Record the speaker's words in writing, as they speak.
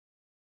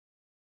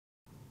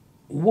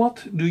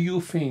What do you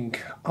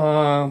think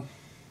are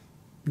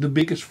the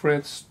biggest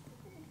threats,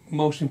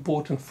 most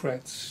important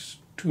threats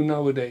to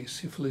nowadays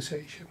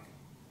civilization?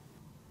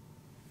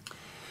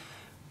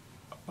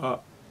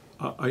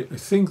 I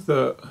think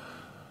the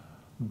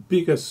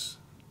biggest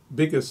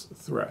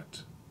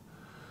threat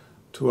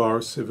to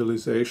our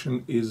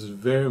civilization is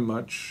very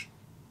much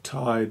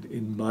tied,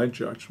 in my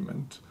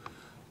judgment,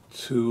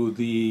 to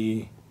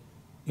the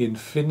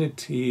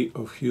infinity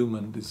of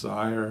human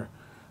desire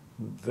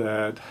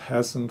that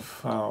hasn't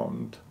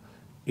found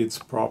its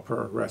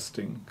proper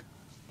resting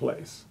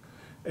place.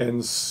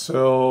 And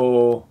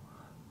so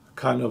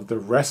kind of the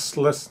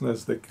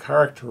restlessness that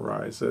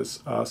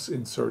characterizes us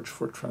in search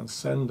for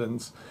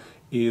transcendence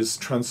is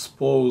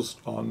transposed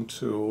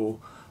onto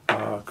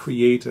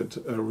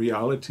created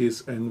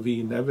realities, and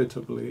we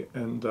inevitably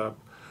end up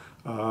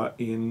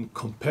in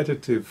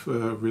competitive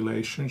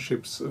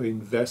relationships,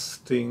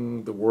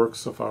 investing the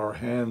works of our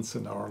hands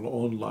and our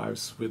own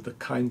lives with the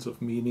kinds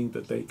of meaning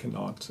that they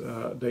cannot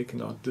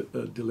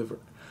deliver.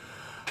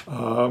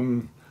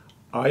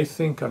 I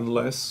think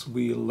unless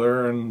we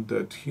learn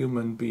that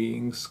human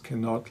beings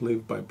cannot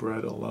live by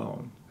bread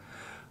alone,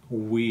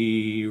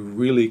 we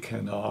really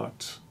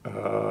cannot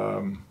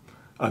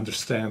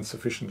understand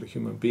sufficiently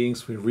human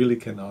beings. We really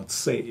cannot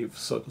save,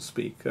 so to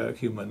speak,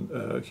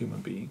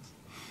 human beings.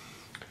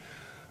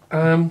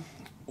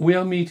 We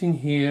are meeting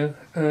here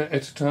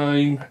at a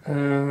time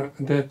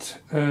that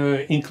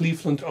in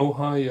Cleveland,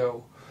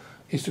 Ohio,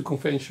 is the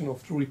convention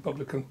of the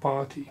Republican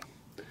Party,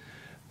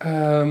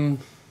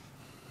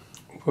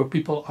 where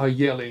people are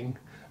yelling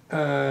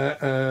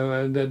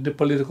that the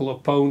political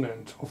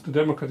opponent of the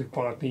Democratic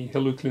Party,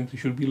 Hillary Clinton,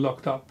 should be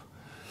locked up,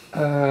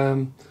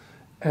 and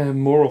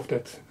more of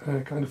that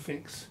kind of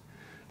things.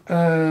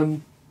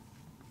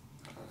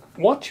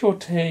 What's your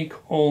take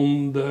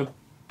on the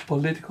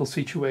political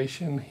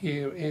situation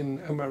here in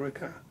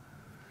America,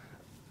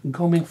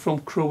 coming from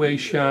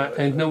Croatia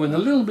and knowing a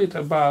little bit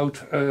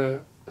about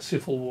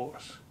civil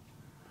wars?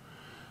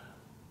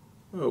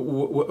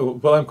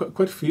 Well, I'm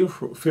quite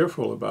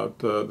fearful about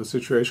the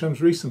situation. I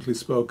recently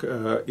spoke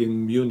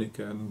in Munich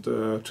and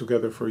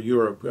Together for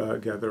Europe,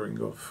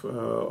 gathering of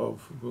a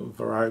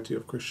variety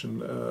of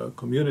Christian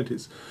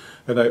communities,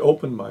 and I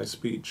opened my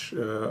speech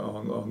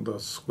on the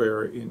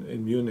square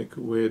in Munich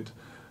with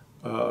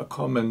a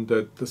comment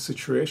that the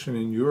situation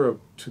in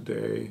Europe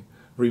today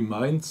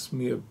reminds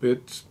me a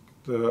bit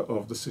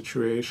of the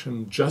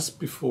situation just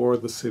before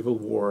the civil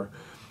war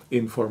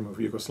in former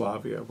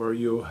Yugoslavia, where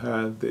you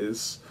had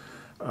this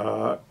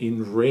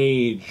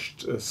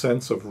enraged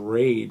sense of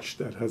rage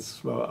that has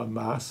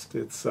amassed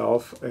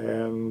itself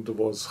and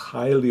was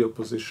highly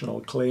oppositional,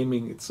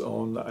 claiming its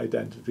own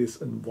identities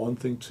and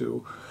wanting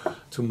to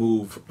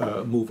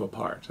move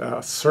apart,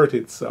 assert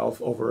itself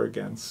over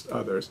against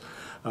others.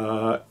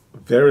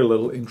 Very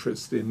little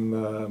interest in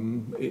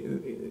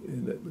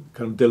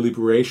kind of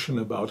deliberation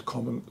about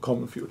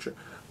common future.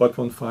 What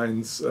one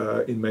finds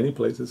in many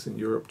places in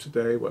Europe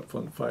today, what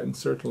one finds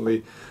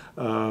certainly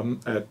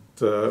at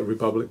the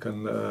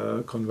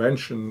Republican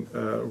convention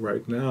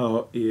right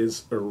now,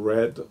 is a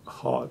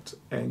red-hot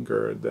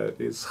anger that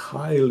is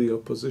highly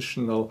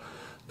oppositional,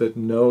 that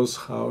knows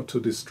how to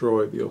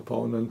destroy the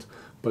opponent,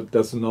 but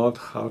does not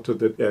how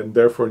to, and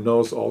therefore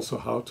knows also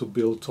how to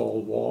build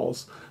tall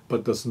walls,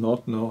 but does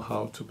not know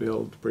how to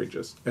build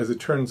bridges. As it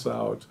turns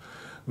out,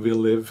 we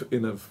live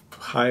in a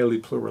highly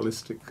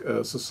pluralistic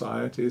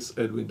societies,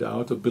 and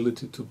without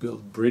ability to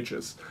build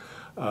bridges,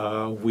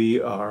 we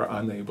are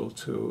unable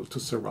to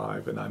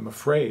survive. And I'm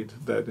afraid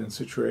that in the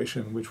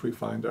situation in which we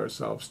find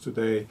ourselves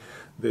today,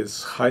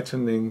 this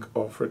heightening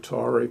of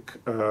rhetoric,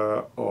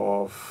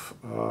 of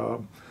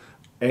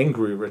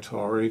angry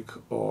rhetoric,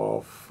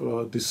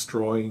 of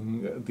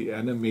destroying the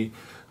enemy,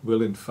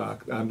 will in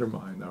fact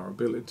undermine our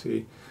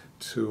ability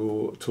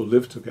to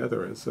live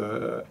together as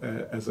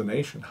a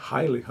nation,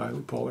 highly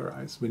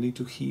polarized. We need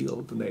to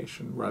heal the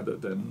nation rather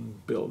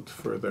than build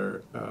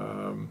further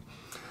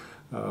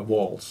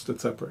walls that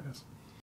separate us.